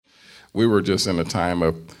We were just in a time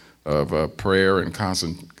of prayer and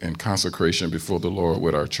consecration before the Lord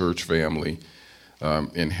with our church family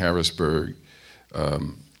in Harrisburg.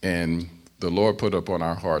 And the Lord put upon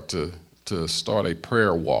our heart to start a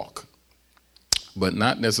prayer walk, but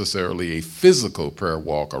not necessarily a physical prayer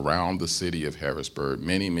walk around the city of Harrisburg.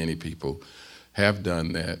 Many, many people have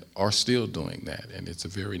done that, are still doing that, and it's a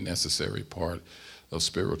very necessary part of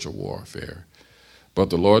spiritual warfare. But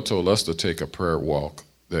the Lord told us to take a prayer walk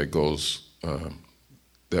that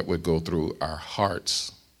would go through our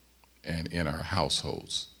hearts and in our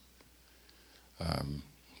households,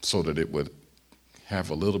 so that it would have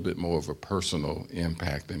a little bit more of a personal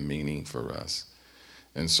impact and meaning for us.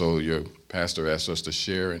 And so your pastor asked us to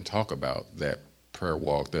share and talk about that prayer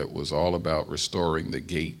walk that was all about restoring the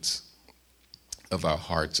gates of our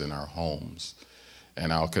hearts and our homes.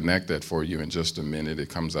 And I'll connect that for you in just a minute. It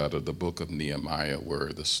comes out of the book of Nehemiah,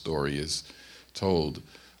 where the story is told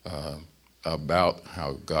about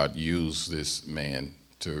how God used this man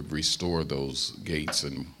to restore those gates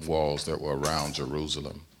and walls that were around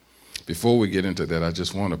Jerusalem. Before we get into that, I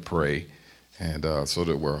just want to pray, and so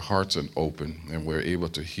that our hearts are open and we're able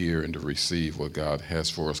to hear and to receive what God has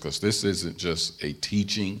for us, because this isn't just a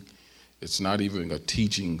teaching. It's not even a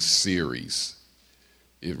teaching series.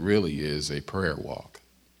 It really is a prayer walk.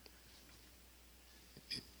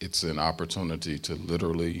 It's an opportunity to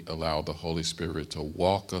literally allow the Holy Spirit to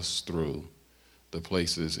walk us through the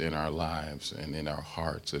places in our lives and in our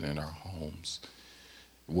hearts and in our homes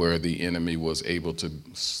where the enemy was able to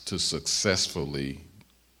successfully,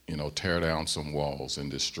 tear down some walls and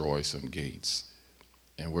destroy some gates.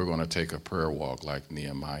 And we're going to take a prayer walk like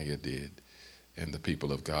Nehemiah did and the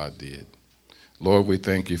people of God did. Lord, we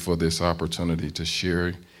thank you for this opportunity to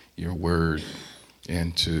share your word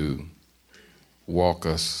and to walk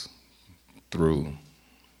us through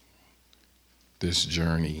this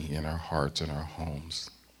journey in our hearts and our homes.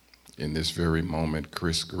 In this very moment,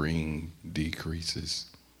 Chris Green decreases,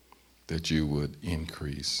 that you would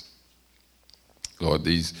increase. Lord,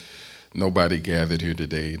 nobody gathered here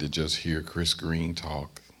today to just hear Chris Green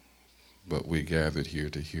talk, but we gathered here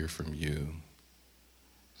to hear from you.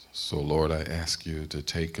 So, Lord, I ask you to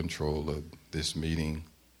take control of this meeting,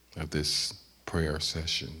 of this prayer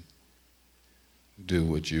session. Do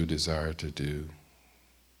what you desire to do.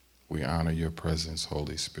 We honor your presence,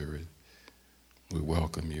 Holy Spirit. We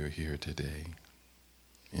welcome you here today.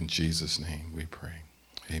 In Jesus' name we pray.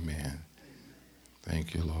 Amen.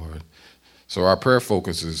 Thank you, Lord. So our prayer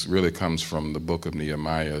focus really comes from the book of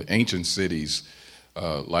Nehemiah. Ancient cities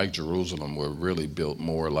like Jerusalem were really built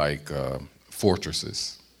more like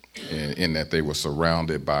fortresses, in that they were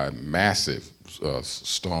surrounded by massive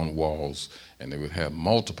stone walls, and they would have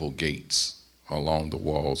multiple gates along the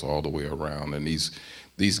walls all the way around. And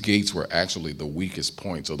these gates were actually the weakest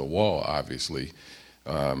points of the wall, obviously,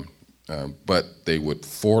 but they would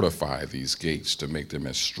fortify these gates to make them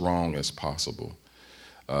as strong as possible.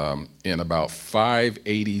 In about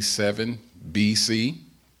 587 BC,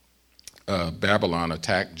 Babylon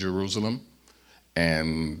attacked Jerusalem,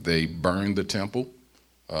 and they burned the temple.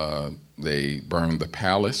 They burned the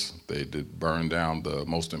palace. They did burn down the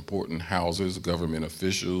most important houses, government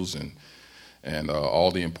officials, and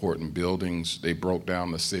all the important buildings. They broke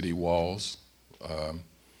down the city walls,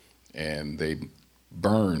 and they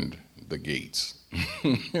burned the gates.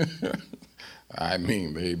 I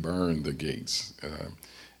mean, they burned the gates.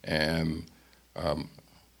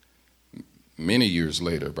 Many years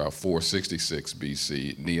later, about 466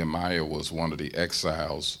 BC, Nehemiah was one of the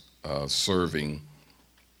exiles serving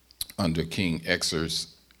under King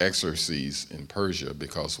Xerxes in Persia,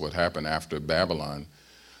 because what happened after Babylon,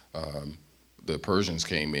 the Persians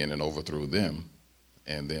came in and overthrew them.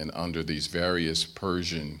 And then under these various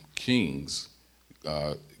Persian kings,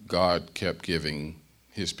 God kept giving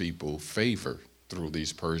his people favor through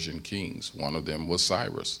these Persian kings. One of them was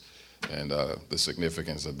Cyrus. And the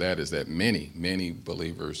significance of that is that many, many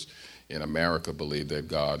believers in America believe that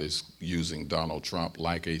God is using Donald Trump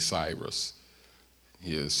like a Cyrus.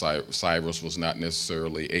 Cyrus was not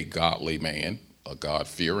necessarily a godly man, a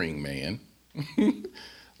God-fearing man,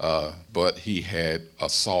 but he had a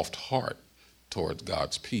soft heart towards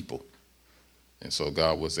God's people. And so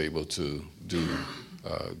God was able to do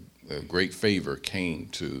a great favor came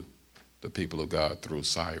to the people of God through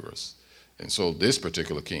Cyrus. And so this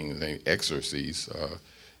particular king is named Xerxes,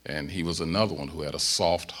 and he was another one who had a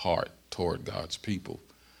soft heart toward God's people.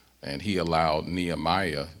 And he allowed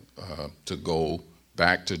Nehemiah to go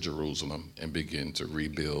back to Jerusalem and begin to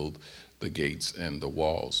rebuild the gates and the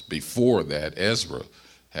walls. Before that, Ezra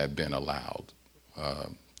had been allowed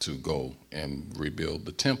to go and rebuild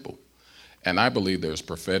the temple. And I believe there's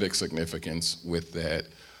prophetic significance with that,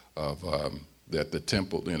 that the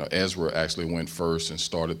temple, Ezra actually went first and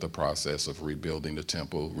started the process of rebuilding the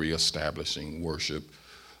temple, reestablishing worship,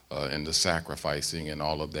 and the sacrificing and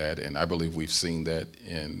all of that. And I believe we've seen that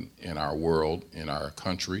in our world, in our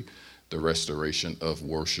country, the restoration of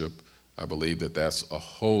worship. I believe that that's a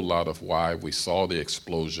whole lot of why we saw the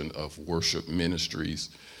explosion of worship ministries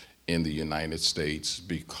in the United States,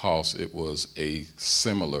 because it was a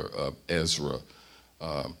similar of Ezra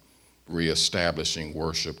reestablishing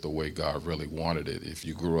worship the way God really wanted it. If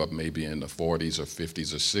you grew up maybe in the 40s or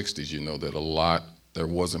 50s or 60s, you know that there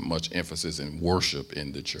wasn't much emphasis in worship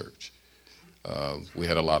in the church. We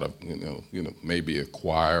had a lot of, maybe a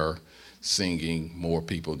choir singing, more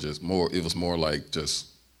people it was more like just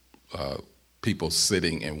people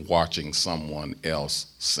sitting and watching someone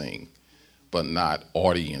else sing, but not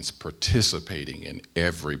audience participating and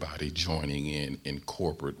everybody joining in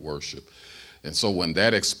corporate worship. And so when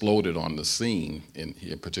that exploded on the scene,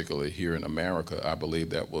 particularly here in America, I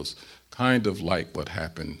believe that was kind of like what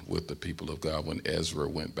happened with the people of God when Ezra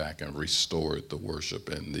went back and restored the worship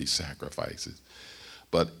and the sacrifices.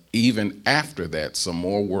 But even after that, some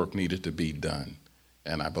more work needed to be done.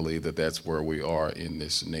 And I believe that that's where we are in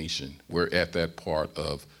this nation. We're at that part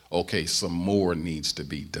of, okay, some more needs to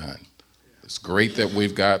be done. It's great that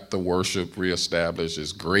we've got the worship reestablished.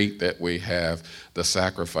 It's great that we have the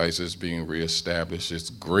sacrifices being reestablished. It's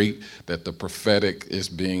great that the prophetic is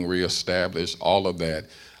being reestablished, all of that.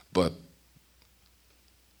 But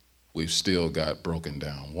we've still got broken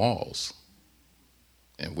down walls.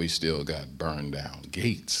 And we still got burned down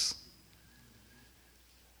gates.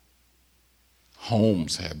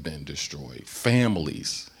 Homes have been destroyed.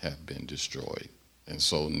 Families have been destroyed. And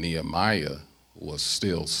so Nehemiah was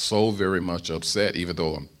still so very much upset, even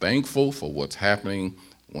though I'm thankful for what's happening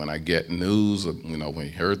when I get news, when he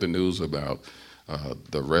heard the news about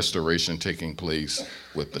the restoration taking place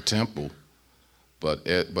with the temple. But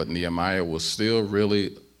Nehemiah was still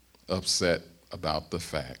really upset about the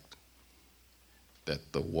fact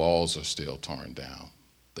that the walls are still torn down.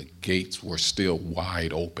 The gates were still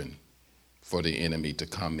wide open for the enemy to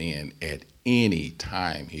come in at any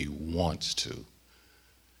time he wants to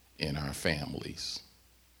in our families.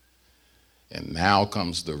 And now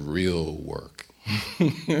comes the real work.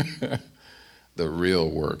 The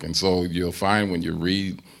real work. And so you'll find when you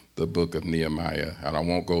read the book of Nehemiah, and I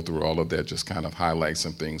won't go through all of that, just kind of highlight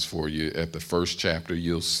some things for you. At the first chapter,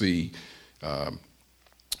 you'll see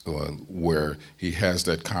where he has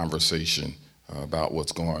that conversation about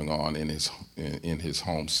what's going on in his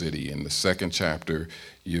home city. In the second chapter,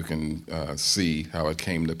 you can see how it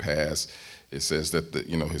came to pass. It says that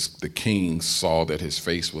the king saw that his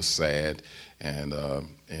face was sad, and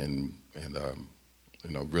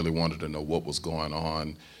really wanted to know what was going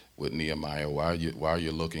on with Nehemiah. Why are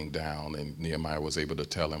you looking down? And Nehemiah was able to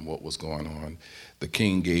tell him what was going on. The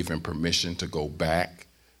king gave him permission to go back.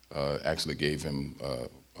 Actually gave him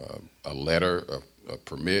a letter, a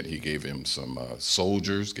permit. He gave him some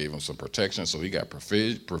soldiers, gave him some protection. So he got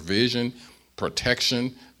provision,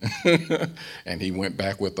 protection, and he went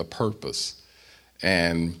back with a purpose.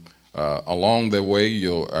 And along the way,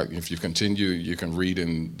 if you continue, you can read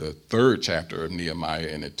in the third chapter of Nehemiah,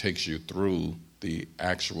 and it takes you through the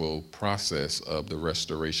actual process of the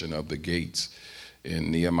restoration of the gates. In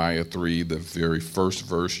Nehemiah 3, the very first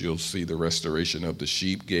verse, you'll see the restoration of the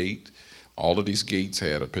sheep gate. All of these gates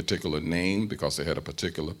had a particular name because they had a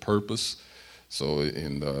particular purpose. So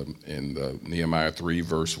in Nehemiah 3,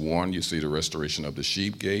 verse 1, you see the restoration of the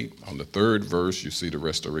sheep gate. On the third verse, you see the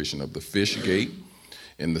restoration of the fish gate.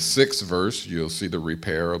 In the 6th verse, you'll see the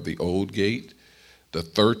repair of the old gate. The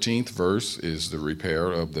 13th verse is the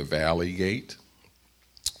repair of the valley gate.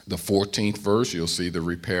 The 14th verse, you'll see the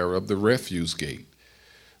repair of the refuse gate.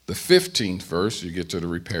 The 15th verse, you get to the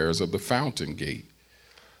repairs of the fountain gate.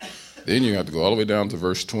 Then you have to go all the way down to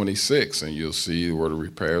verse 26, and you'll see where the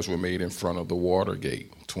repairs were made in front of the water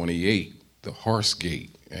gate. 28, the horse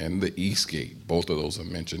gate and the east gate. Both of those are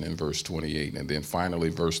mentioned in verse 28. And then finally,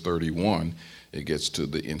 verse 31, it gets to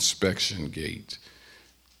the inspection gate.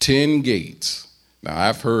 10 gates. Now,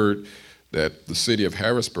 I've heard that the city of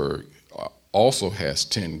Harrisburg also has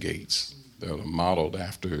 10 gates that are modeled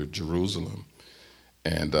after Jerusalem.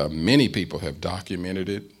 And many people have documented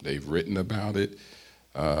it. They've written about it.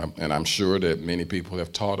 And I'm sure that many people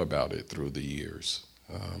have taught about it through the years,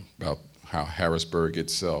 about how Harrisburg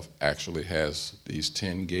itself actually has these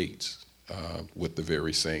 10 gates with the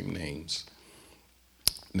very same names.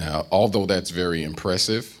 Now, although that's very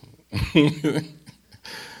impressive,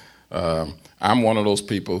 I'm one of those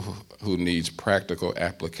people who needs practical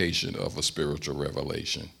application of a spiritual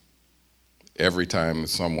revelation. every time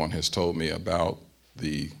someone has told me about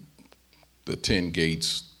the 10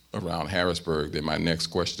 gates around Harrisburg, then my next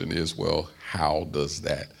question is, well, how does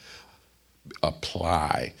that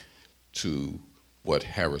apply to what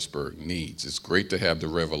Harrisburg needs? It's great to have the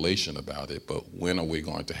revelation about it, but when are we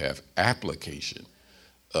going to have application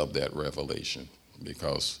of that revelation?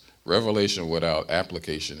 Because revelation without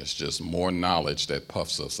application is just more knowledge that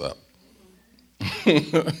puffs us up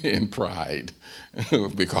in pride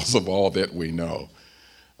because of all that we know.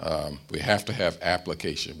 We have to have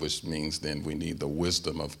application, which means then we need the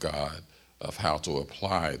wisdom of God of how to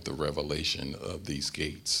apply the revelation of these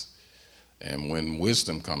gates. And when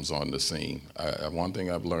wisdom comes on the scene, one thing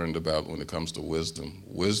I've learned about when it comes to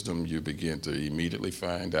wisdom, you begin to immediately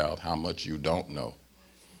find out how much you don't know.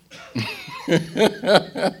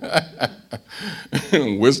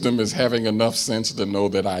 Wisdom is having enough sense to know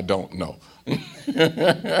that I don't know.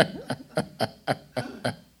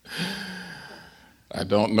 I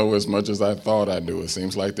don't know as much as I thought I knew. It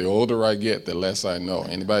seems like the older I get, the less I know.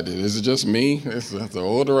 Anybody? Is it just me? The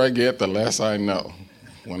older I get, the less I know.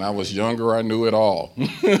 When I was younger, I knew it all.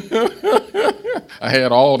 I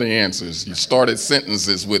had all the answers. You started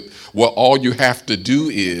sentences with, well, all you have to do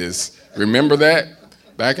is, remember that?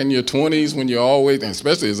 Back in your 20s when you're always, and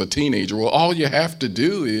especially as a teenager, well, all you have to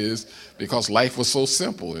do is, because life was so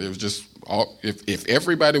simple. It was just, if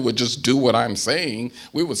everybody would just do what I'm saying,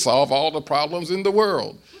 we would solve all the problems in the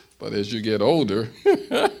world. But as you get older,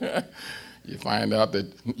 you find out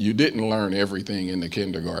that you didn't learn everything in the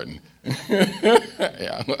kindergarten.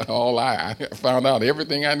 Yeah, I found out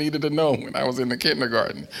everything I needed to know when I was in the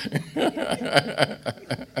kindergarten.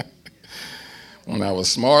 When I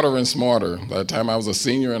was smarter and smarter, by the time I was a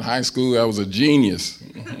senior in high school, I was a genius.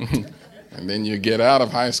 And then you get out of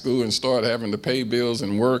high school and start having to pay bills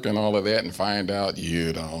and work and all of that and find out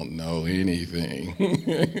you don't know anything.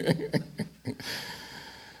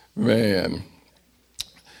 Man.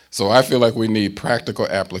 So I feel like we need practical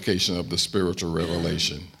application of the spiritual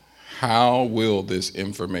revelation. How will this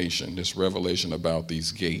information, this revelation about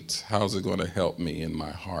these gates, how is it going to help me in my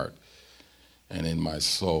heart and in my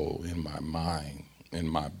soul, in my mind, in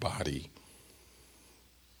my body,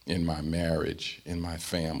 in my marriage, in my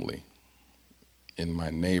family, in my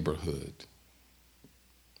neighborhood,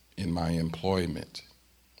 in my employment,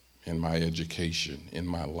 in my education, in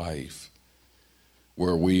my life,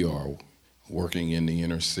 where we are working in the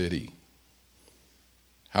inner city?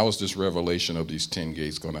 How is this revelation of these 10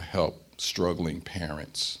 gates going to help struggling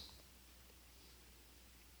parents?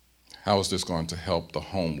 How is this going to help the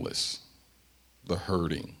homeless, the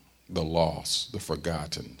hurting, the lost, the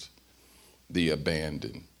forgotten, the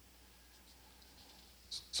abandoned?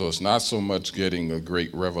 So it's not so much getting a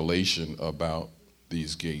great revelation about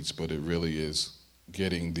these gates, but it really is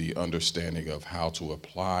getting the understanding of how to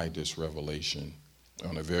apply this revelation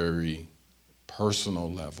on a very personal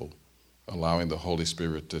level, allowing the Holy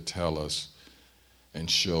Spirit to tell us and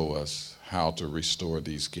show us how to restore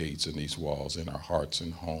these gates and these walls in our hearts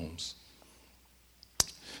and homes.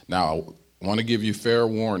 Now, I want to give you fair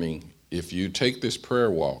warning. If you take this prayer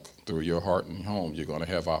walk through your heart and home, you're going to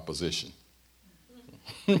have opposition.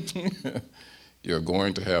 You're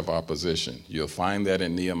going to have opposition. You'll find that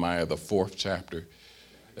in Nehemiah, the 4th chapter.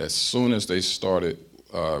 As soon as they started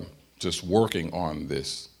just working on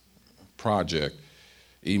this project,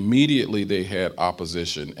 immediately they had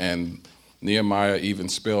opposition, and Nehemiah even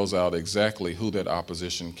spells out exactly who that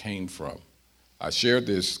opposition came from.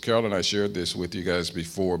 Carol and I shared this with you guys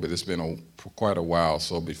before, but it's been quite a while,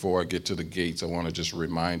 so before I get to the gates, I want to just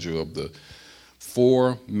remind you of the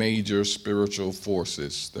 4 major spiritual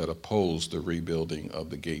forces that oppose the rebuilding of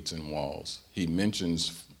the gates and walls. He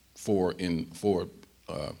mentions four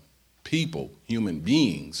people, human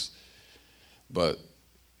beings, but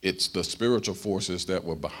it's the spiritual forces that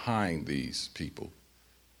were behind these people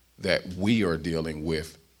that we are dealing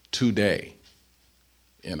with today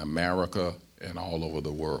in America and all over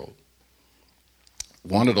the world.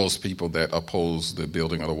 One of those people that opposed the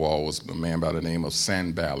building of the wall was a man by the name of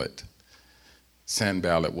Sanballat.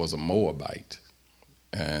 Sanballat was a Moabite,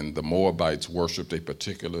 and the Moabites worshipped a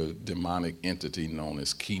particular demonic entity known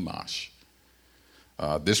as Chemosh.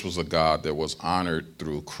 This was a god that was honored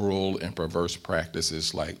through cruel and perverse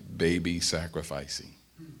practices like baby sacrificing.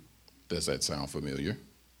 Does that sound familiar?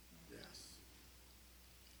 Yes.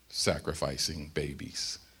 Sacrificing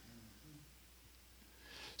babies.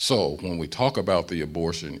 So when we talk about the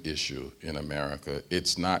abortion issue in America,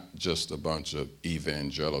 it's not just a bunch of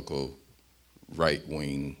evangelical,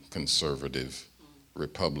 right-wing, conservative,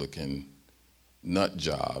 Republican nut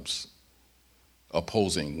jobs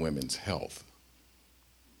opposing women's health.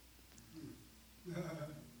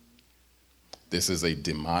 This is a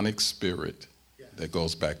demonic spirit that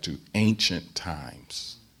goes back to ancient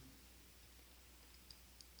times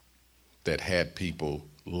that had people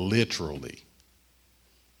literally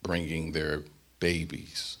bringing their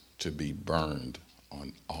babies to be burned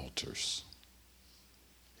on altars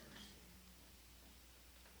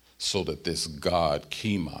so that this god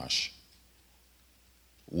Chemosh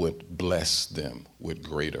would bless them with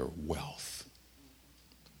greater wealth,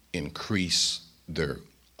 increase their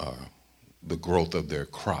the growth of their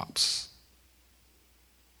crops,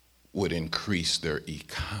 would increase their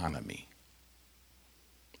economy.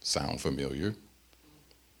 Sound familiar?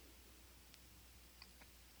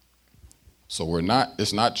 So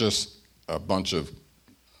it's not just a bunch of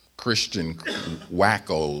Christian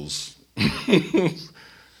wackos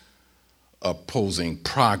opposing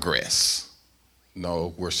progress.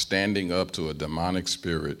 No, we're standing up to a demonic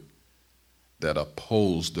spirit that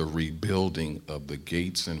opposed the rebuilding of the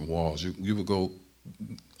gates and walls. You would go,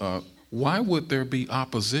 why would there be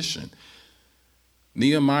opposition?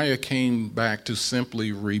 Nehemiah came back to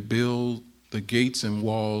simply rebuild the gates and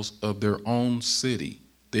walls of their own city.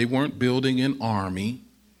 They weren't building an army.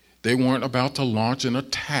 They weren't about to launch an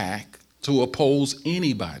attack to oppose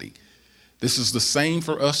anybody. This is the same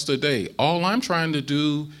for us today. All I'm trying to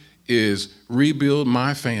do is rebuild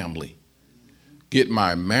my family, get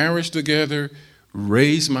my marriage together,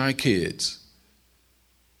 raise my kids.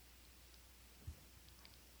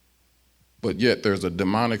 But yet there's a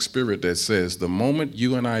demonic spirit that says the moment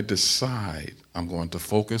you and I decide I'm going to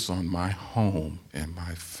focus on my home and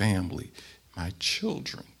my family, my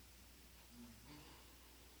children,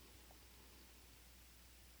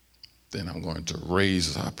 then I'm going to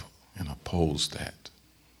raise up and oppose that.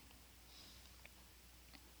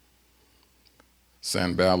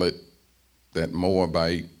 Sanballat, that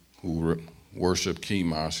Moabite who worshiped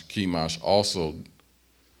Chemosh also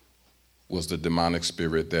was the demonic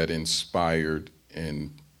spirit that inspired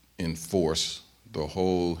and enforced the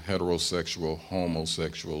whole heterosexual,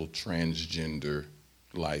 homosexual, transgender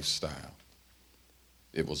lifestyle.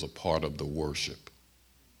 It was a part of the worship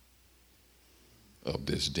of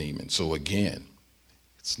this demon. So again,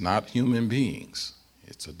 it's not human beings.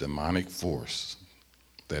 It's a demonic force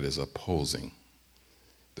that is opposing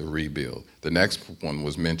the rebuild. The next one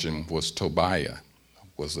was mentioned was Tobiah,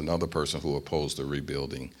 was another person who opposed the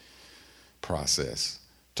rebuilding process.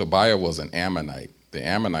 Tobiah was an Ammonite. The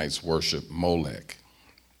Ammonites worshiped Molech,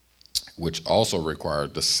 which also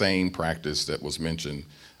required the same practice that was mentioned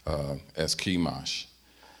as Chemosh.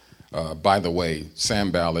 By the way,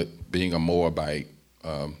 Sanballat, being a Moabite,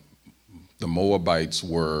 the Moabites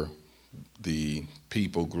were the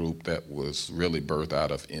people group that was really birthed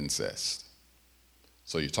out of incest.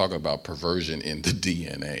 So you're talking about perversion in the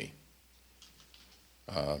DNA.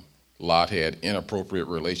 Lot had inappropriate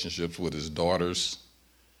relationships with his daughters.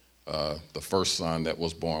 The first son that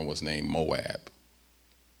was born was named Moab,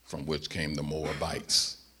 from which came the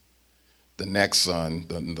Moabites. The next son,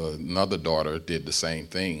 another daughter, did the same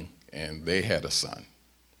thing, and they had a son.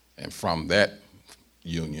 And from that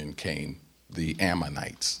union came the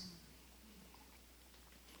Ammonites.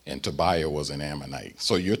 And Tobiah was an Ammonite.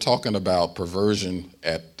 So you're talking about perversion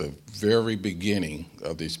at the very beginning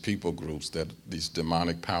of these people groups, that these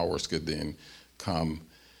demonic powers could then come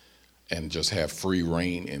and just have free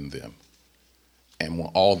reign in them. And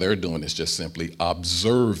all they're doing is just simply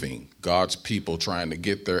observing God's people trying to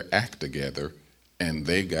get their act together, and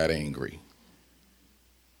they got angry.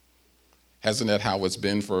 Hasn't that how it's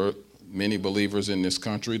been for many believers in this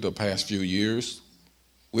country the past few years?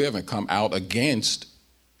 We haven't come out against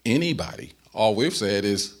anybody. All we've said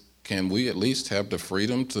is, can we at least have the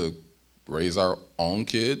freedom to raise our own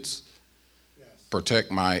kids,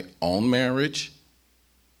 protect my own marriage?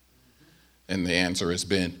 And the answer has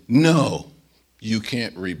been, no, you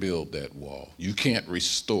can't rebuild that wall. You can't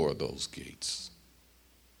restore those gates.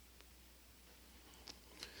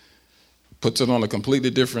 Puts it on a completely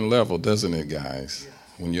different level, doesn't it, guys,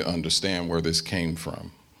 when you understand where this came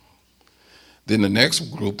from. Then the next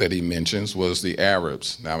group that he mentions was the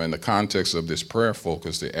Arabs. Now, in the context of this prayer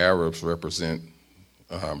focus, the Arabs represent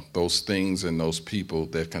those things and those people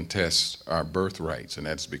that contest our birthrights. And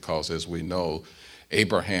that's because, as we know,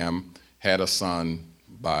 Abraham had a son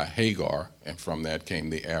by Hagar, and from that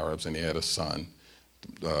came the Arabs, and he had a son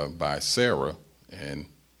by Sarah, and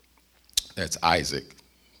that's Isaac,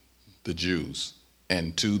 the Jews.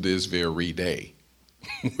 And to this very day,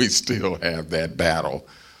 we still have that battle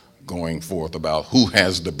going forth about who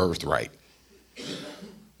has the birthright.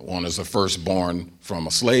 One is a firstborn from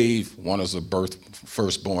a slave, one is a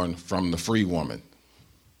firstborn from the free woman,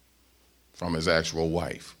 from his actual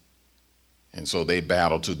wife. And so they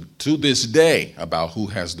battle to this day about who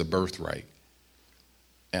has the birthright.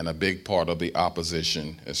 And a big part of the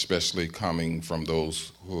opposition, especially coming from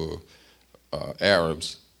those who are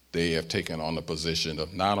Arabs, they have taken on the position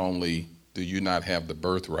of not only do you not have the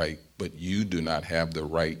birthright, but you do not have the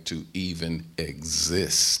right to even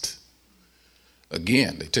exist.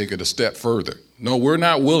 Again, they take it a step further. No, we're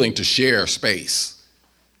not willing to share space.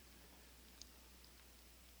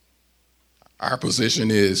 Our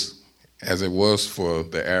position is, as it was for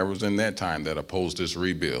the Arabs in that time that opposed this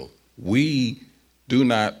rebuild, we do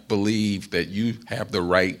not believe that you have the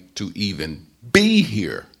right to even be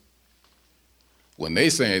here. When they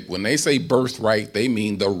say birthright, they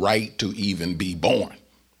mean the right to even be born.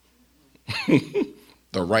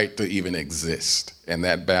 The right to even exist. And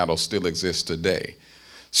that battle still exists today.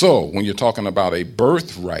 So when you're talking about a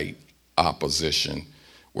birthright opposition,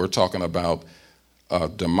 we're talking about a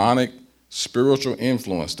demonic spiritual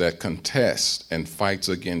influence that contests and fights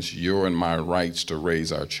against your and my rights to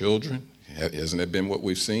raise our children. Hasn't it been what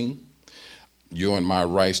we've seen? Your and my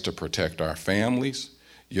rights to protect our families.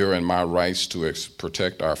 Your and my rights to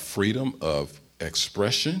protect our freedom of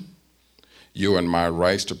expression. Your and my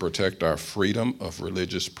rights to protect our freedom of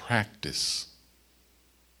religious practice.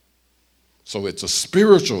 So it's a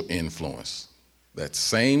spiritual influence, that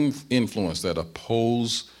same influence that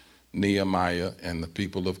opposed Nehemiah and the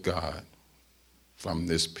people of God from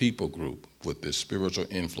this people group with this spiritual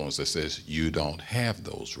influence that says you don't have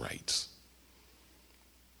those rights.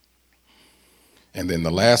 And then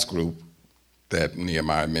the last group that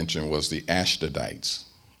Nehemiah mentioned was the Ashdodites.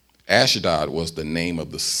 Ashdod was the name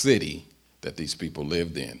of the city that these people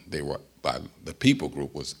lived in. They were, by the people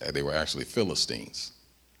group, they were actually Philistines.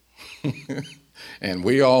 And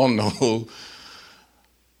we all know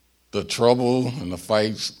the trouble and the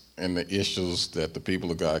fights and the issues that the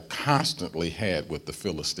people of God constantly had with the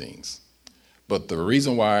Philistines. But the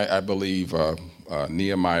reason why I believe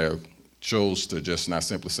Nehemiah chose to just not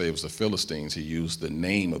simply say it was the Philistines, he used the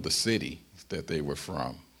name of the city that they were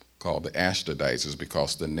from, called the Ashdodites, is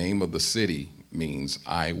because the name of the city means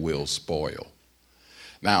I will spoil.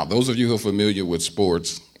 Now, those of you who are familiar with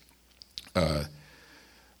sports, the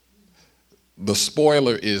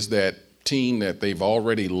spoiler is that team that they've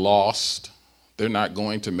already lost. They're not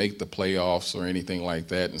going to make the playoffs or anything like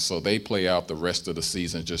that, and so they play out the rest of the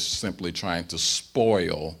season just simply trying to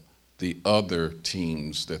spoil the other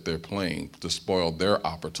teams that they're playing, to spoil their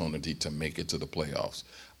opportunity to make it to the playoffs.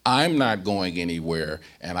 I'm not going anywhere,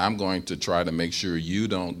 and I'm going to try to make sure you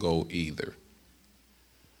don't go either.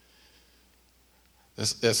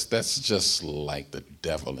 That's just like the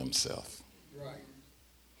devil himself. Right.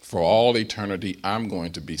 For all eternity, I'm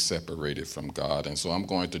going to be separated from God, and so I'm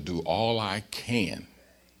going to do all I can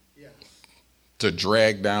to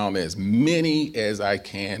drag down as many as I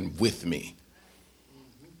can with me.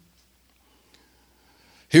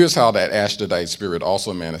 Here's how that Ashdodite spirit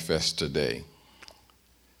also manifests today.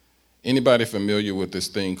 Anybody familiar with this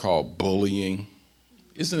thing called bullying?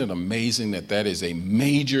 Isn't it amazing that that is a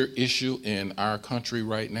major issue in our country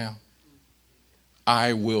right now?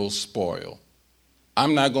 I will spoil.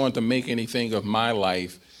 I'm not going to make anything of my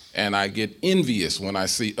life, and I get envious when I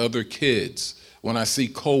see other kids, when I see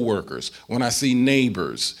coworkers, when I see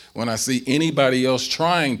neighbors, when I see anybody else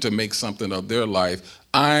trying to make something of their life.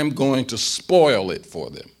 I'm going to spoil it for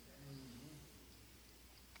them.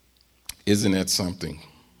 Isn't that something?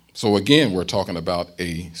 So again, we're talking about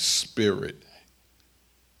a spiritual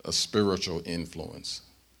influence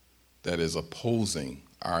that is opposing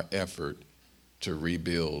our effort to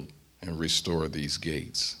rebuild and restore these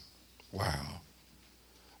gates. Wow.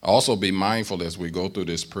 Also be mindful as we go through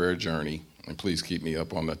this prayer journey, and please keep me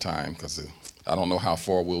up on the time because I don't know how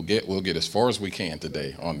far we'll get. We'll get as far as we can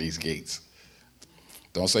today on these gates.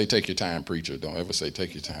 Don't say take your time, preacher. Don't ever say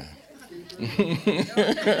take your time.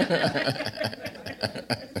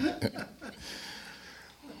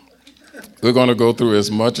 We're going to go through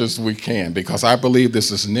as much as we can because I believe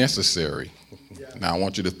this is necessary. Now, I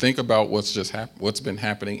want you to think about what's been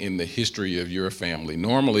happening in the history of your family.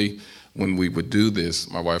 Normally, when we would do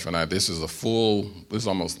this, my wife and I, we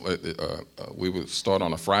would start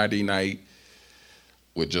on a Friday night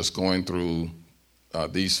with just going through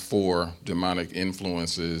these 4 demonic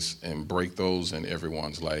influences and break those in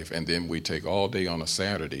everyone's life. And then we take all day on a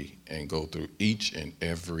Saturday and go through each and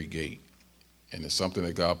every gate. And it's something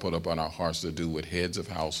that God put up on our hearts to do with heads of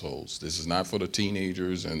households. This is not for the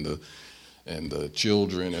teenagers and the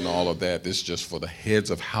children and all of that. This is just for the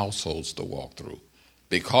heads of households to walk through,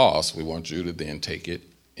 because we want you to then take it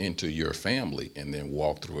into your family and then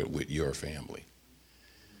walk through it with your family.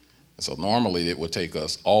 So normally it would take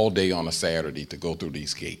us all day on a Saturday to go through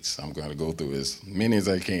these gates. I'm going to go through as many as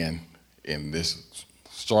I can in this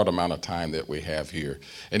short amount of time that we have here.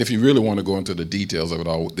 And if you really want to go into the details of it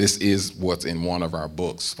all, this is what's in one of our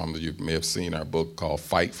books. Some of you may have seen our book called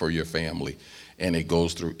Fight for Your Family, and it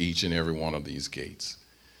goes through each and every one of these gates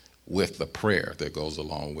with the prayer that goes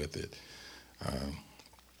along with it.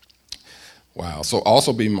 Wow. So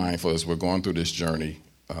also be mindful as we're going through this journey.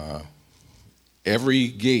 Every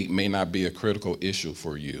gate may not be a critical issue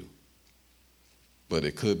for you, but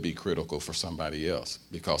it could be critical for somebody else,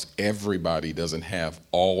 because everybody doesn't have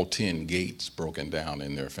all 10 gates broken down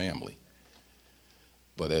in their family.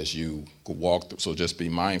 But as you walk through, so just be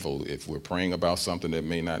mindful, if we're praying about something that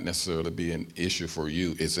may not necessarily be an issue for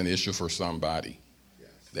you, it's an issue for somebody. Yes.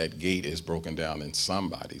 That gate is broken down in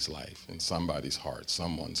somebody's life, in somebody's heart,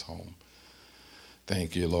 someone's home.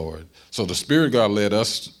 Thank you, Lord. So the Spirit of God led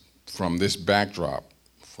us from this backdrop,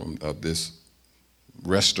 of this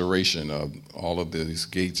restoration of all of these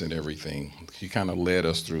gates and everything. He kind of led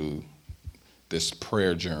us through this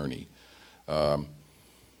prayer journey.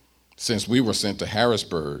 Since we were sent to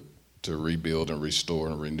Harrisburg to rebuild and restore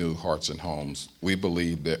and renew hearts and homes, we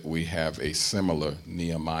believe that we have a similar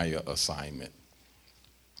Nehemiah assignment.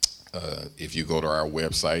 If you go to our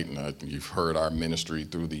website, and you've heard our ministry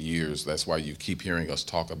through the years, that's why you keep hearing us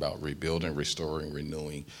talk about rebuilding, restoring,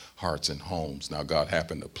 renewing hearts and homes. Now, God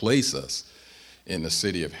happened to place us in the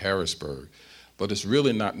city of Harrisburg, but it's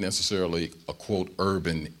really not necessarily a, quote,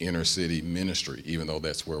 urban inner city ministry, even though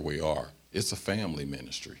that's where we are. It's a family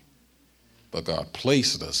ministry. But God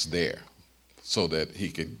placed us there so that he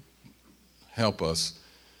could help us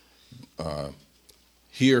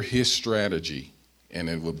hear his strategy, and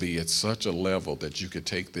it will be at such a level that you could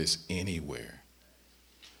take this anywhere.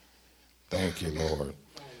 Thank you, Lord.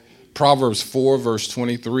 Proverbs 4, verse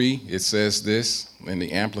 23, it says this in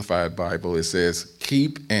the Amplified Bible. It says,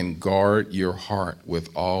 keep and guard your heart with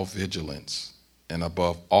all vigilance, and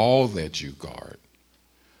above all that you guard.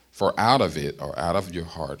 For out of it, or out of your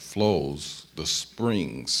heart, flow the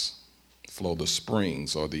springs or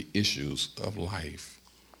the issues of life.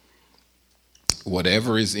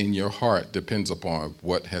 Whatever is in your heart depends upon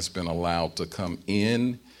what has been allowed to come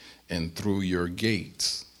in and through your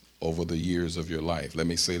gates over the years of your life. Let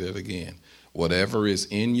me say that again. Whatever is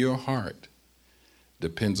in your heart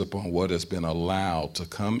depends upon what has been allowed to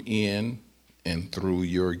come in and through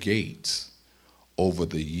your gates over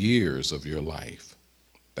the years of your life.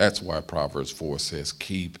 That's why Proverbs 4 says,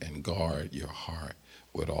 keep and guard your heart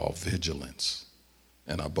with all vigilance,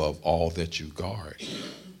 and above all that you guard.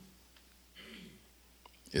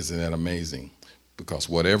 Isn't that amazing? Because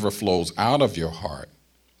whatever flows out of your heart,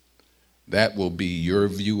 that will be your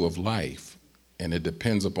view of life, and it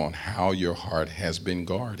depends upon how your heart has been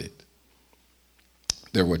guarded.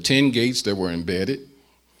 There were 10 gates that were embedded.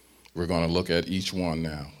 We're going to look at each one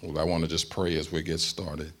now. Well, I want to just pray as we get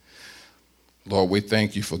started. Lord, we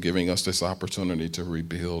thank you for giving us this opportunity to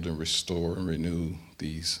rebuild and restore and renew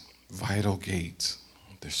these vital gates.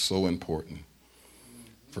 They're so important.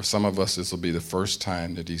 For some of us, this will be the first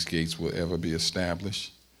time that these gates will ever be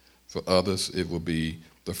established. For others, it will be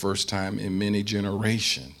the first time in many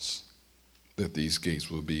generations that these gates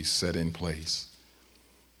will be set in place.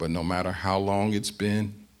 But no matter how long it's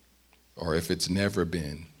been, or if it's never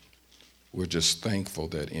been, we're just thankful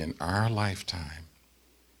that in our lifetime,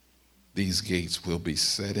 these gates will be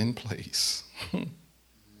set in place.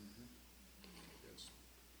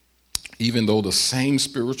 Even though the same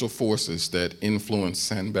spiritual forces that influenced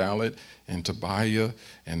Sanballat and Tobiah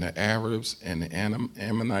and the Arabs and the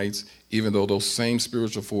Ammonites, even though those same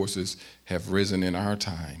spiritual forces have risen in our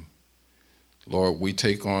time, Lord, we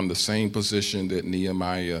take on the same position that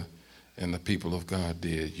Nehemiah and the people of God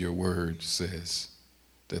did. Your word says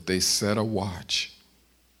that they set a watch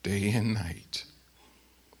day and night.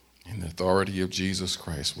 In the authority of Jesus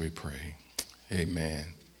Christ, we pray. Amen.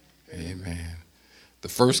 Amen. The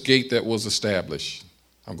first gate that was established,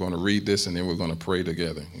 I'm going to read this and then we're going to pray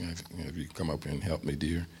together. If you come up here and help me,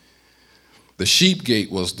 dear. The sheep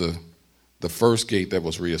gate was the first gate that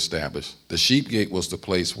was reestablished. The sheep gate was the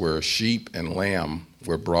place where sheep and lamb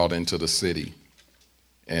were brought into the city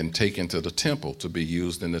and taken to the temple to be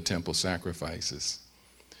used in the temple sacrifices.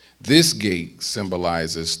 This gate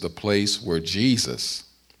symbolizes the place where Jesus,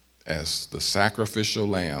 as the sacrificial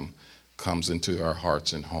lamb, comes into our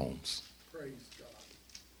hearts and homes.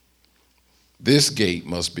 This gate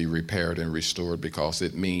must be repaired and restored because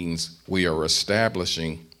it means we are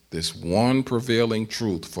establishing this one prevailing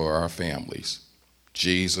truth for our families.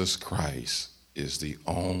 Jesus Christ is the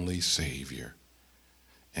only Savior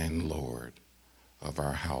and Lord of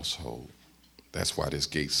our household. That's why this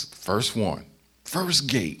gate's first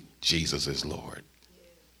gate, Jesus is Lord.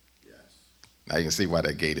 Now you can see why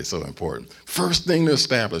that gate is so important. First thing to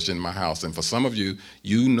establish in my house. And for some of you,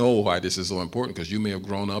 you know why this is so important because you may have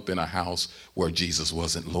grown up in a house where Jesus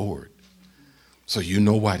wasn't Lord. So you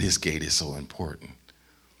know why this gate is so important.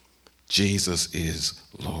 Jesus is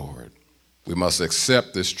Lord. We must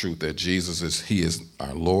accept this truth that He is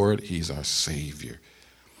our Lord, He's our Savior.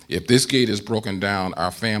 If this gate is broken down,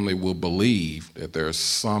 our family will believe that there's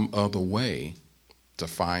some other way to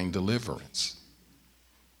find deliverance.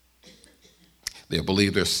 They'll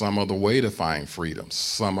believe there's some other way to find freedom,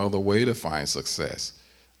 some other way to find success.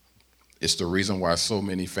 It's the reason why so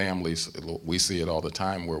many families, we see it all the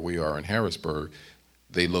time where we are in Harrisburg,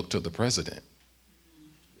 they look to the president.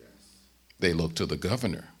 They look to the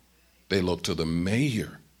governor. They look to the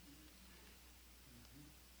mayor.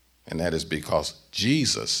 And that is because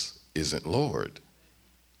Jesus isn't Lord.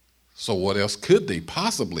 So what else could they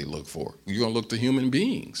possibly look for? You're going to look to human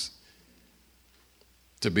beings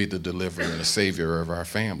to be the deliverer and the savior of our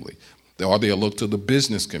family. Or they'll look to the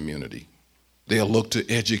business community. They'll look to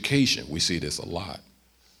education. We see this a lot.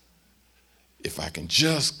 If I can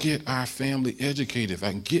just get our family educated, if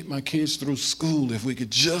I can get my kids through school, if we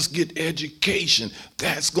could just get education,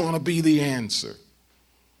 that's going to be the answer.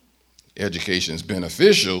 Education is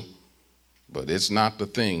beneficial, but it's not the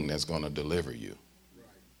thing that's going to deliver you.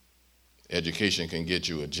 Education can get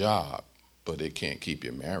you a job, but it can't keep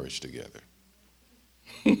your marriage together.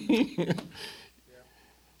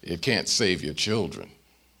 It can't save your children.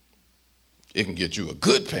 It can get you a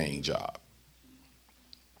good paying job,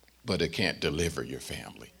 but it can't deliver your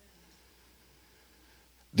family.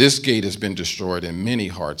 This gate has been destroyed in many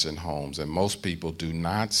hearts and homes, and most people do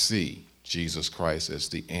not see Jesus Christ as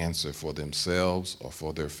the answer for themselves or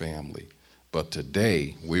for their family. But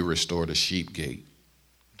today, we restore the sheep gate.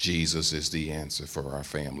 Jesus is the answer for our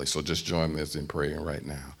family. So just join us in praying right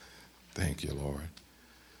now. Thank you, Lord.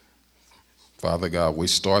 Father God, we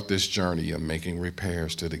start this journey of making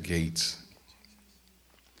repairs to the gates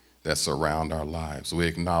that surround our lives. We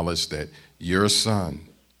acknowledge that your Son,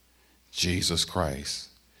 Jesus Christ,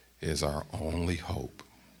 is our only hope.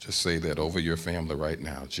 Just say that over your family right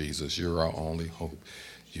now. Jesus, you're our only hope.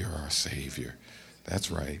 You're our Savior.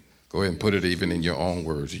 That's right. Go ahead and put it even in your own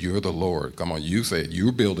words. You're the Lord. Come on, you say it.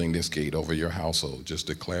 You're building this gate over your household. Just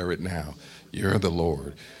declare it now. You're the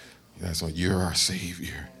Lord. That's right. You're our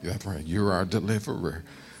Savior. That's right. You're our deliverer.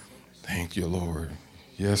 Thank you, Lord.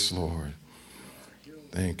 Yes, Lord.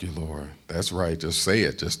 Thank you, Lord. That's right. Just say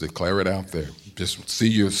it. Just declare it out there. Just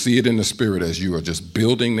see it in the spirit as you are just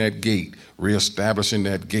building that gate, reestablishing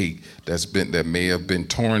that gate that may have been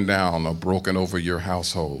torn down or broken over your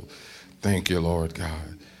household. Thank you, Lord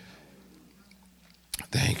God.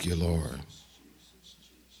 Thank you, Lord.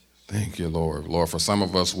 Thank you, Lord. Lord, for some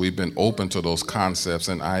of us, we've been open to those concepts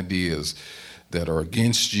and ideas that are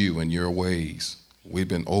against you and your ways. We've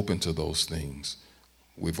been open to those things.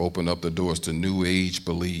 We've opened up the doors to New Age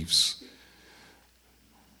beliefs,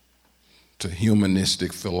 to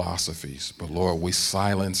humanistic philosophies. But Lord, we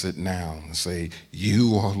silence it now and say,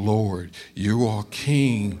 you are Lord, you are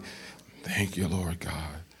King. Thank you, Lord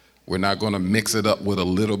God. We're not going to mix it up with a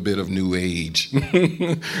little bit of New Age.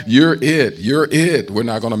 You're it. We're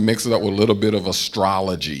not going to mix it up with a little bit of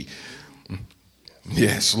astrology.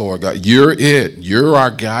 Yes, Lord God, you're it. You're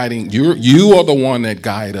our guiding. You are the one that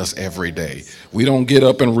guide us every day. We don't get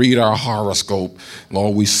up and read our horoscope.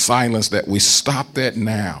 Lord, we silence that. We stop that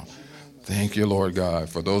now. Thank you, Lord God.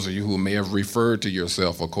 For those of you who may have referred to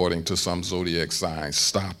yourself according to some zodiac signs,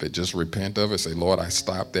 stop it. Just repent of it. Say, Lord, I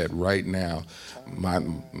stop that right now.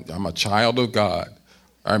 I'm a child of God.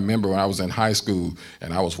 I remember when I was in high school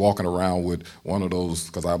and I was walking around with one of those,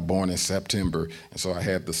 because I was born in September, and so I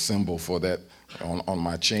had the symbol for that on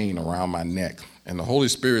my chain around my neck. And the Holy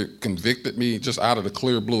Spirit convicted me just out of the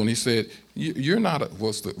clear blue, and he said, you're not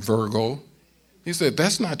what's the Virgo? He said,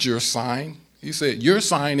 that's not your sign. He said, your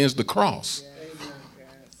sign is the cross.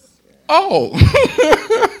 Oh.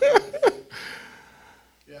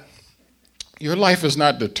 Your life is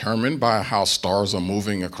not determined by how stars are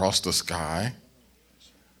moving across the sky.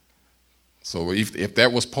 So if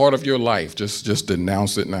that was part of your life, just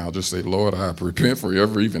denounce it now. Just say, Lord, I repent for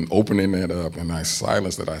ever even opening that up, and I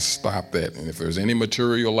silence that. I stop that. And if there's any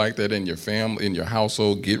material like that in your family, in your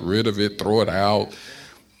household, get rid of it, throw it out.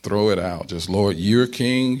 Throw it out. Just, Lord, you're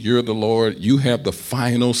King, you're the Lord. You have the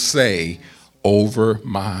final say over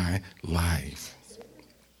my life.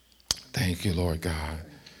 Thank you, Lord God.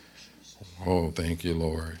 Oh, thank you,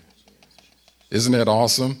 Lord. Isn't that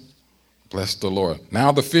awesome? Bless the Lord.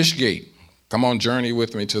 Now the fish gate. Come on, journey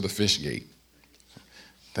with me to the fish gate.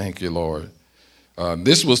 Thank you, Lord.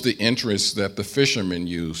 This was the entrance that the fishermen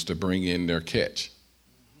used to bring in their catch.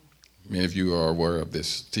 Many of you are aware of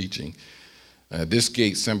this teaching. This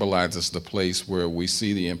gate symbolizes the place where we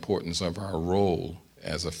see the importance of our role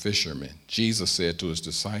as a fisherman. Jesus said to his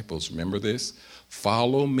disciples, remember this?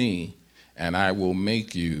 Follow me, and I will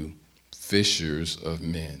make you fishers of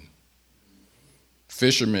men.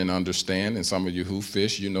 Fishermen understand, and some of you who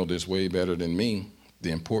fish, you know this way better than me,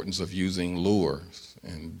 the importance of using lures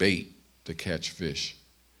and bait to catch fish.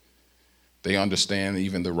 They understand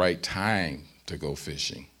even the right time to go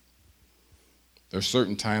fishing. There are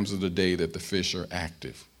certain times of the day that the fish are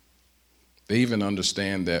active. They even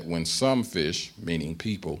understand that when some fish, meaning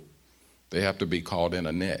people, they have to be caught in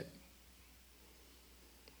a net.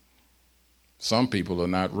 Some people are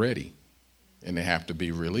not ready, and they have to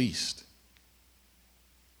be released.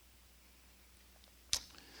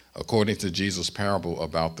 According to Jesus' parable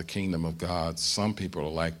about the kingdom of God, some people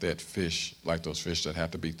are like that fish, like those fish that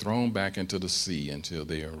have to be thrown back into the sea until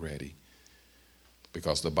they are ready.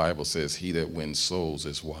 Because the Bible says, he that wins souls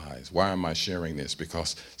is wise. Why am I sharing this?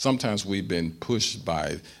 Because sometimes we've been pushed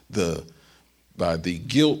by the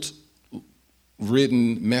guilt-ridden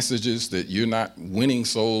messages that you're not winning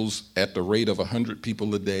souls at the rate of 100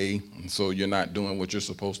 people a day, and so you're not doing what you're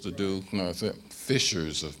supposed to do. No, it's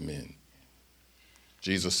fishers of men.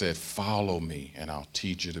 Jesus said, follow me, and I'll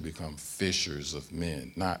teach you to become fishers of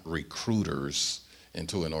men, not recruiters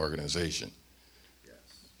into an organization.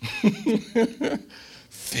 Yes.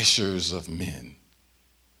 Fishers of men.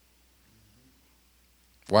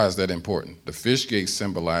 Why is that important? The fish gate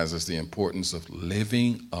symbolizes the importance of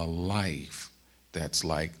living a life that's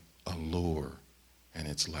like a lure, and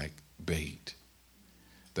it's like bait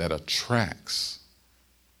that attracts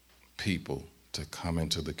people to come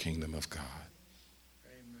into the kingdom of God.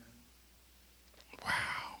 Amen.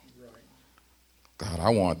 Wow. Right. God, I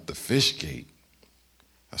want the fish gate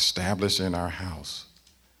established in our house,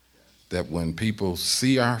 that when people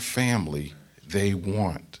see our family, they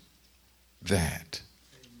want that.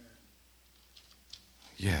 Amen.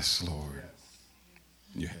 Yes, Lord. Yes.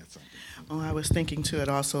 You had something. Oh, I was thinking too, it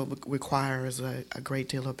also requires a great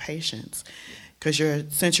deal of patience, because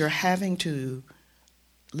since you're having to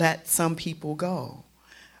let some people go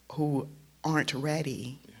who aren't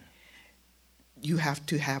ready, you have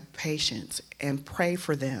to have patience and pray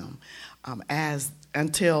for them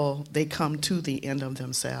until they come to the end of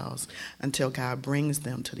themselves, until God brings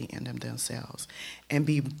them to the end of themselves, and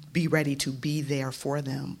be ready to be there for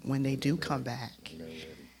them when they do come back.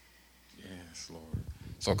 Yes, Lord.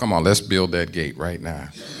 So come on, let's build that gate right now.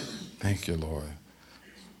 Thank you, Lord.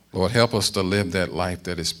 Lord, help us to live that life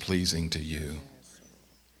that is pleasing to you.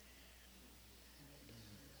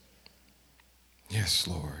 Yes,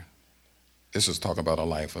 Lord. This is talking about a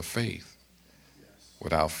life of faith.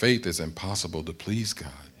 Without faith, it's impossible to please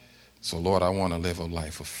God. So, Lord, I want to live a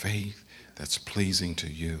life of faith that's pleasing to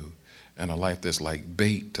you, and a life that's like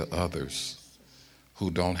bait to others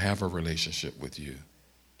who don't have a relationship with you.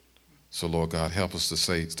 So, Lord God, help us to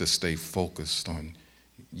stay focused on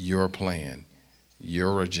your plan,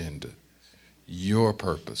 your agenda, your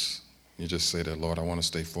purpose. You just say that, Lord, I want to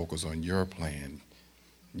stay focused on your plan,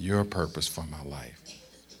 your purpose for my life.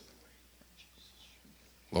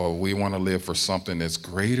 Lord, we want to live for something that's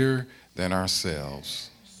greater than ourselves.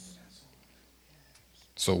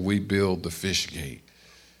 So we build the fish gate.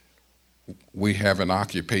 We have an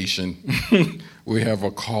occupation. We have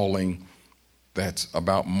a calling that's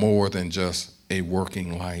about more than just a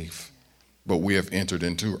working life, but we have entered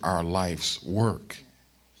into our life's work,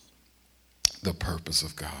 the purpose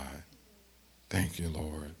of God. Thank you,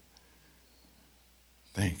 Lord.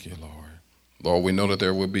 Thank you, Lord. Lord, we know that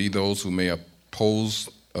there will be those who may oppose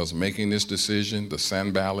us making this decision, the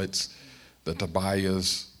Sanballats, the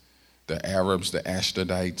Tobias, the Arabs, the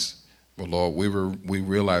Ashdodites. But Lord, we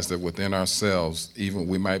realize that within ourselves, even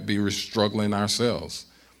we might be struggling ourselves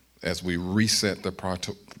as we reset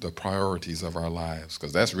the priorities of our lives,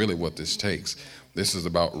 because that's really what this takes. This is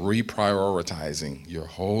about reprioritizing your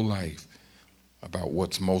whole life about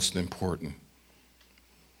what's most important.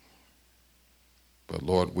 But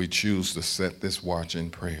Lord, we choose to set this watch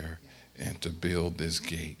in prayer and to build this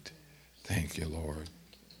gate. Thank you, Lord.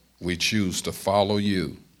 We choose to follow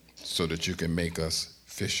you so that you can make us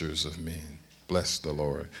fishers of men. Bless the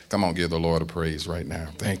Lord. Come on, give the Lord a praise right now.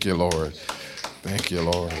 Thank you, Lord. Thank you,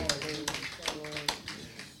 Lord.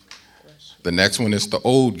 The next one is the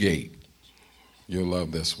old gate. You'll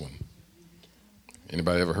love this one.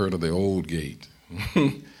 Anybody ever heard of the old gate?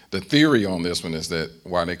 The theory on this one is that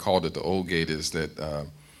why they called it the old gate is that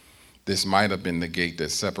this might have been the gate that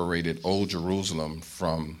separated Old Jerusalem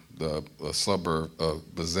from the suburb of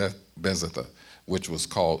Bezatha, which was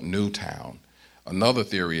called Newtown. Another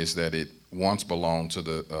theory is that it once belonged to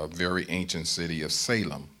the very ancient city of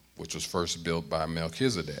Salem, which was first built by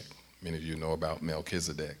Melchizedek. Many of you know about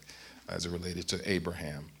Melchizedek as it related to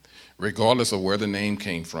Abraham. Regardless of where the name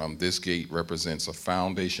came from, this gate represents a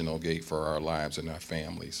foundational gate for our lives and our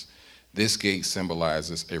families. This gate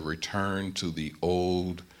symbolizes a return to the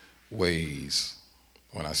old ways.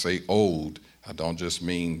 When I say old, I don't just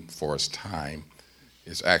mean for its time.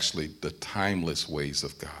 It's actually the timeless ways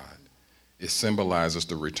of God. It symbolizes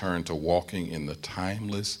the return to walking in the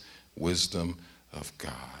timeless wisdom of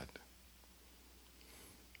God.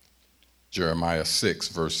 Jeremiah 6,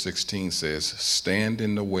 verse 16 says, "Stand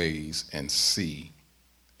in the ways and see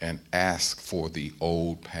and ask for the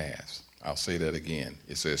old paths." I'll say that again.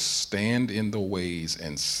 It says, "Stand in the ways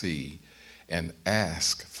and see and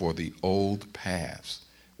ask for the old paths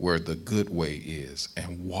where the good way is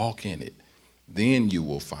and walk in it. Then you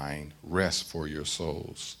will find rest for your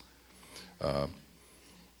souls."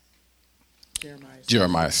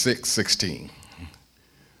 Jeremiah 6:16.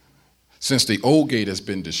 Since the old gate has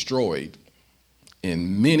been destroyed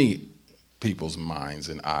in many people's minds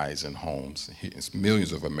and eyes and homes, it's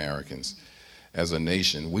millions of Americans, as a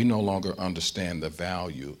nation, we no longer understand the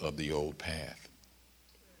value of the old path.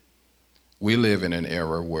 We live in an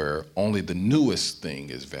era where only the newest thing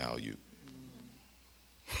is valued.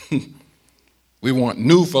 We want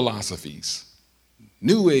new philosophies,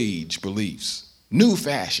 new age beliefs, new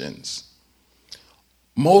fashions.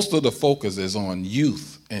 Most of the focus is on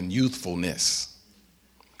youth and youthfulness.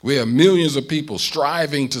 We have millions of people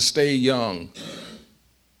striving to stay young.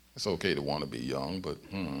 It's okay to want to be young, but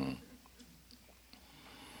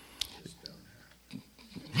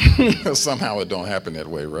somehow it don't happen that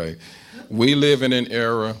way, right? We live in an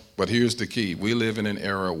era, but here's the key. We live in an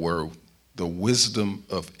era where the wisdom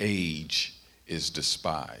of age is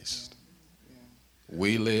despised.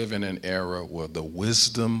 We live in an era where the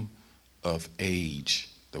wisdom of age,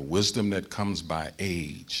 the wisdom that comes by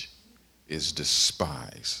age, is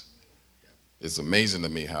despised. It's amazing to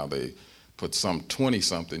me how they put some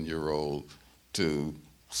 20-something-year-old to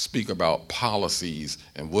speak about policies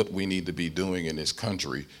and what we need to be doing in this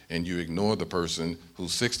country, and you ignore the person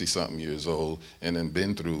who's 60-something years old and then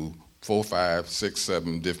been through 4, 5, 6,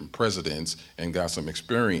 7 different presidents and got some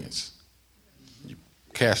experience. You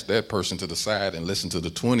cast that person to the side and listen to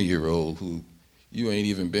the 20-year-old who you ain't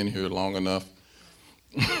even been here long enough.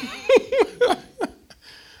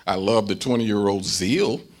 I love the 20-year-old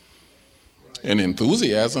zeal and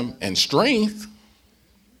enthusiasm and strength,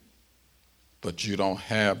 but you don't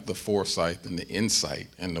have the foresight and the insight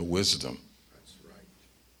and the wisdom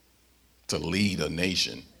to lead a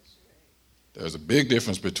nation. There's a big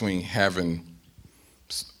difference between having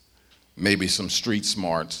maybe some street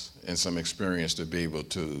smarts and some experience to be able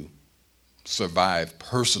to survive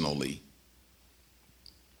personally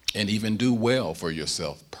and even do well for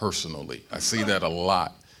yourself personally. I see that a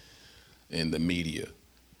lot in the media.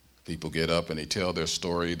 People get up and they tell their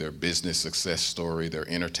story, their business success story, their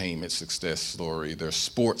entertainment success story, their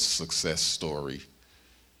sports success story.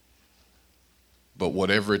 But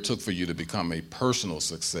whatever it took for you to become a personal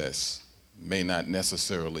success may not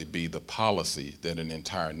necessarily be the policy that an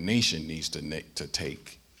entire nation needs to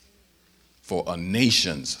take for a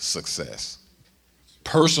nation's success.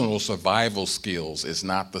 Personal survival skills is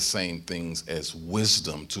not the same things as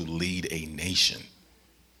wisdom to lead a nation.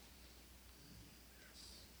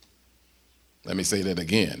 Let me say that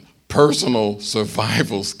again. Personal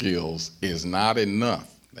survival skills is not enough.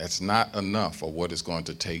 That's not enough for what it's going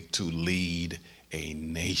to take to lead a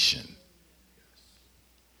nation.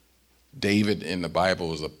 David in the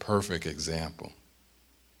Bible is a perfect example.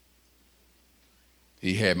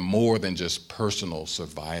 He had more than just personal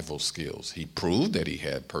survival skills. He proved that he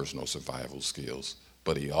had personal survival skills,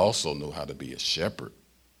 but he also knew how to be a shepherd.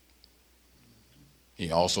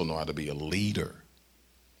 He also knew how to be a leader.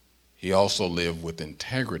 He also lived with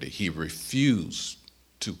integrity. He refused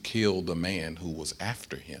to kill the man who was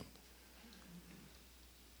after him,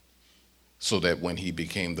 so that when he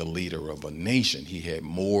became the leader of a nation, he had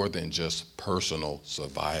more than just personal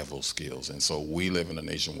survival skills. And so we live in a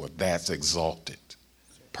nation where that's exalted.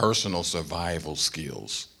 Personal survival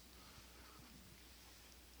skills,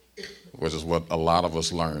 which is what a lot of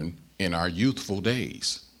us learned in our youthful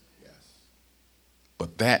days.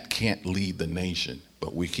 But that can't lead the nation.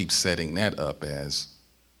 But we keep setting that up as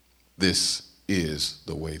this is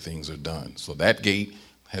the way things are done. So that gate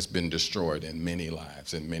has been destroyed in many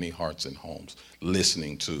lives, in many hearts and homes,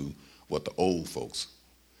 listening to what the old folks,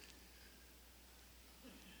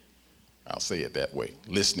 I'll say it that way,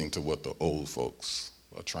 listening to what the old folks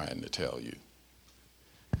are trying to tell you.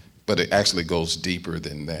 but it actually goes deeper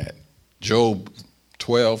than that. Job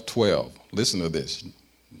 12:12. Listen to this.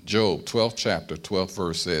 Job 12th chapter, 12th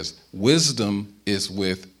verse says, wisdom is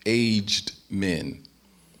with aged men,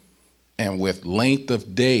 and with length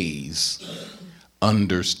of days,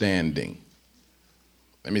 understanding.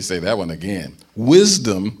 Let me say that one again.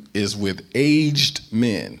 Wisdom is with aged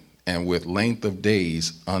men, and with length of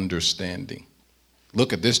days, understanding.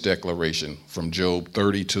 Look at this declaration from Job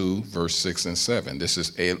 32, verse 6 and 7. This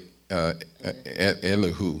is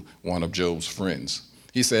Elihu, one of Job's friends.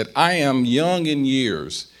 He said, I am young in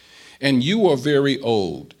years, and you are very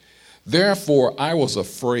old. Therefore I was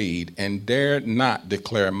afraid and dared not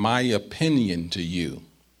declare my opinion to you.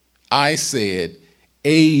 I said,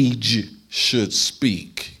 age should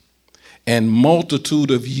speak, and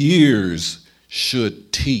multitude of years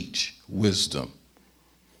should teach wisdom.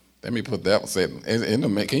 Let me put that one.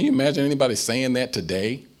 Can you imagine anybody saying that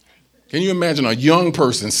today? Can you imagine a young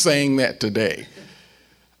person saying that today?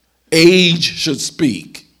 Age should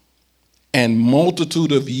speak, and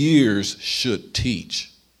multitude of years should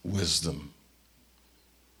teach wisdom.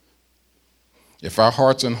 If our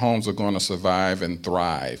hearts and homes are going to survive and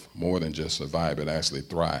thrive, more than just survive, but actually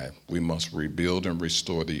thrive, we must rebuild and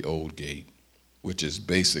restore the old gate, which is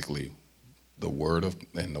basically the word of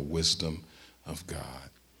and the wisdom of God.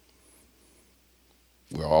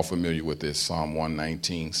 We're all familiar with this. Psalm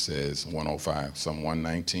 119 says, 105, Psalm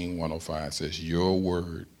 119, 105 says, your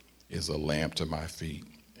word is a lamp to my feet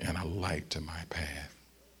and a light to my path.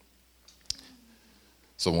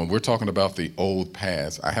 So when we're talking about the old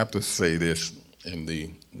paths, I have to say this in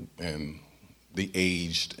the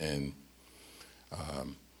aged and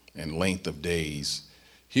length of days.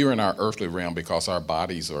 Here in our earthly realm, because our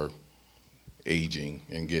bodies are aging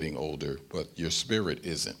and getting older, but your spirit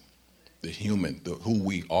isn't. The human, who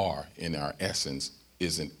we are in our essence,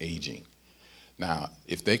 isn't aging. Now,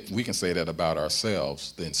 if we can say that about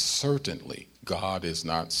ourselves, then certainly God is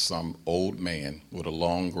not some old man with a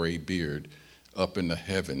long gray beard up in the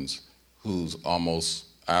heavens who's almost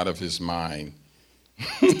out of his mind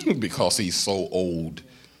because he's so old.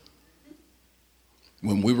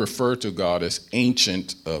 When we refer to God as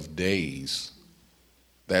Ancient of Days,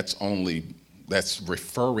 that's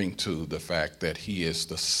referring to the fact that he is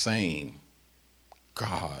the same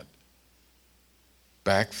God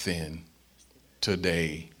back then,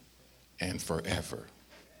 today, and forever.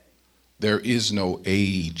 There is no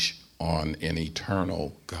age on an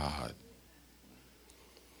eternal God.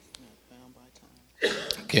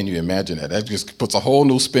 Can you imagine that? That just puts a whole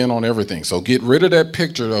new spin on everything. So get rid of that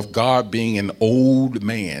picture of God being an old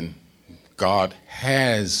man. God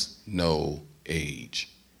has no age.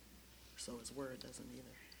 So his word doesn't either.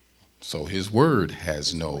 So his word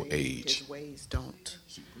has no age. His ways don't.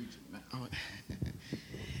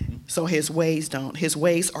 So his ways don't. His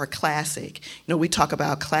ways are classic. You know, we talk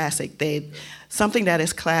about classic. Something that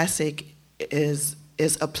is classic is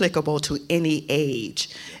applicable to any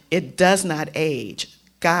age. It does not age.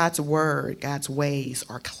 God's word, God's ways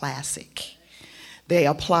are classic. They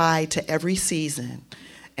apply to every season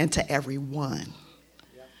and to everyone.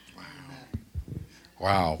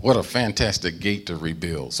 Wow, what a fantastic gate to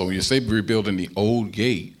rebuild. So when you say rebuilding the old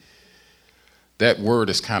gate, that word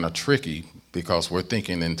is kind of tricky because we're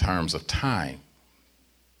thinking in terms of time,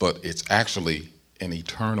 but it's actually an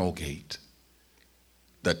eternal gate.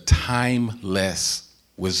 The timeless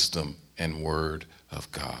wisdom and word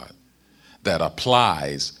of God that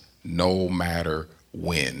applies no matter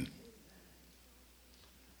when.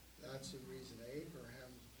 That's the reason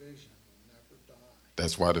Abraham's vision will never die.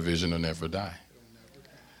 That's why the vision will never die.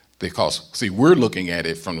 Because, see, we're looking at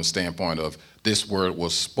it from the standpoint of this word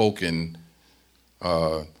was spoken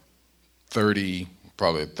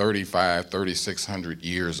 3,600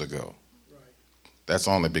 years ago. Right. That's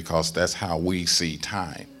only because that's how we see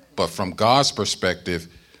time. But from God's perspective,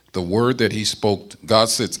 the word that he spoke, God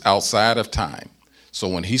sits outside of time. So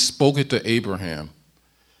when he spoke it to Abraham,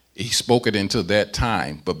 he spoke it into that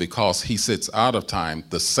time. But because he sits out of time,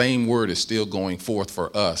 the same word is still going forth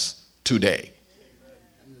for us today.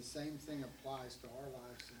 And the same thing applies to our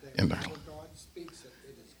lives today. And Whenever God speaks it,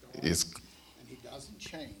 it is God. And he doesn't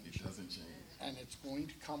change. And it's going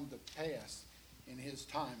to come to pass in his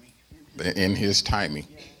timing. In his timing.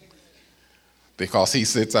 Because he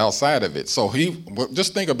sits outside of it. So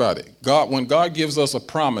just think about it. When God gives us a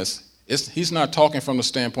promise, he's not talking from the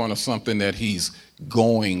standpoint of something that he's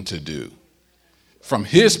going to do. From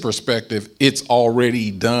his perspective, it's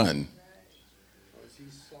already done.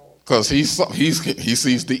 Because he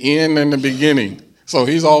sees the end and the beginning. So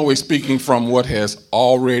he's always speaking from what has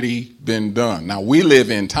already been done. Now, we live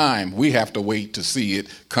in time. We have to wait to see it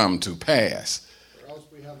come to pass. Or else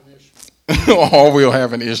we have an issue or we'll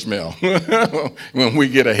have an Ishmael when we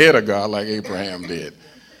get ahead of God like Abraham did.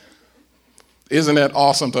 Isn't that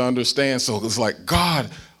awesome to understand? So it's like, God,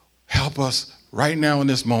 help us right now in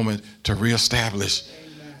this moment to reestablish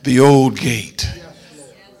the old gate.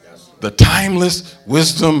 The timeless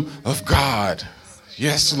wisdom of God.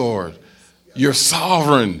 Yes, Lord. You're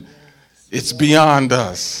sovereign. It's beyond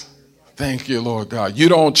us. Thank you, Lord God. You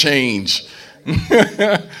don't change.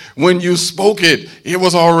 When you spoke it, it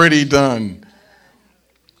was already done.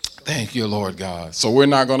 Thank you, Lord God. So we're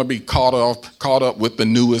not going to be caught up with the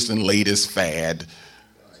newest and latest fad,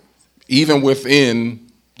 even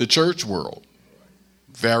within the church world.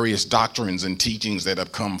 Various doctrines and teachings that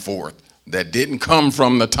have come forth that didn't come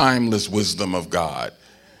from the timeless wisdom of God.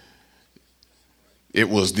 It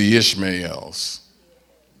was the Ishmaels.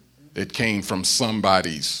 It came from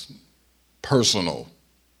somebody's personal,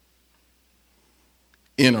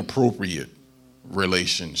 inappropriate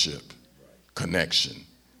relationship, connection.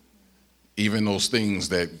 Even those things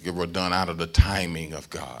that were done out of the timing of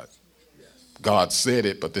God. God said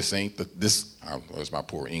it, but this ain't where's my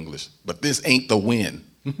poor English, but this ain't the when.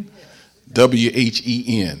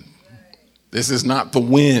 W-H-E-N. This is not the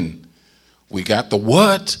when. We got the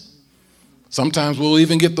what. Sometimes we'll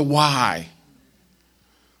even get the why.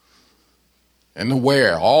 And the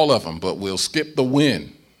where, all of them, but we'll skip the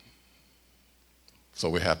when. So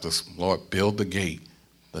we have to, Lord, build the gate,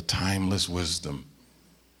 the timeless wisdom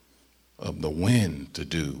of the when to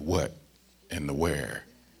do what and the where.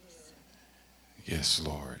 Yes,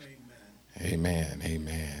 Lord. Amen.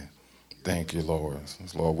 Amen. Thank you, Lord.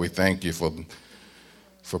 Lord, we thank you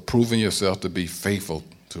for proving yourself to be faithful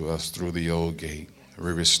to us through the old gate.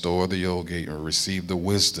 We restore the old gate and receive the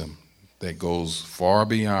wisdom that goes far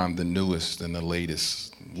beyond the newest and the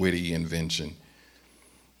latest witty invention.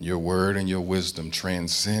 Your word and your wisdom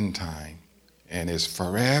transcend time and is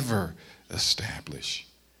forever established.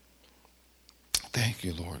 Thank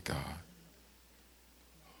you, Lord God.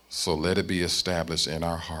 So let it be established in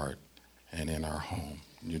our heart and in our home.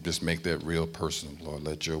 You just make that real personal, Lord.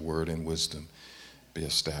 Let your word and wisdom be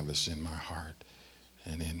established in my heart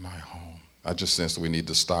and in my home. I just sense that we need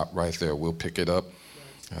to stop right there. We'll pick it up.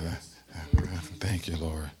 Thank you,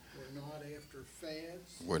 Lord. We're not after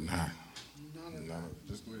fads. We're not. None of No, that.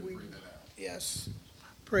 just go ahead and bring that out. Yes.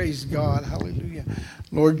 Praise God. Hallelujah.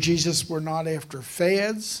 Lord Jesus, we're not after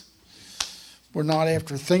fads. We're not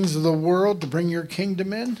after things of the world to bring your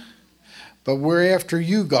kingdom in, but we're after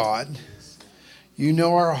you, God. You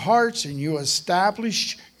know our hearts, and you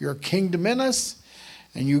establish your kingdom in us,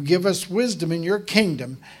 and you give us wisdom in your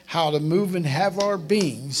kingdom, how to move and have our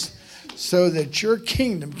beings so that your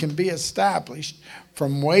kingdom can be established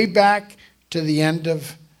from way back to the end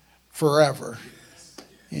of forever.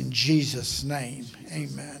 In Jesus' name,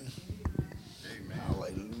 amen.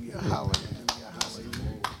 Hallelujah, hallelujah,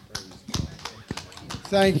 hallelujah.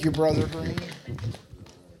 Thank you, Brother Green.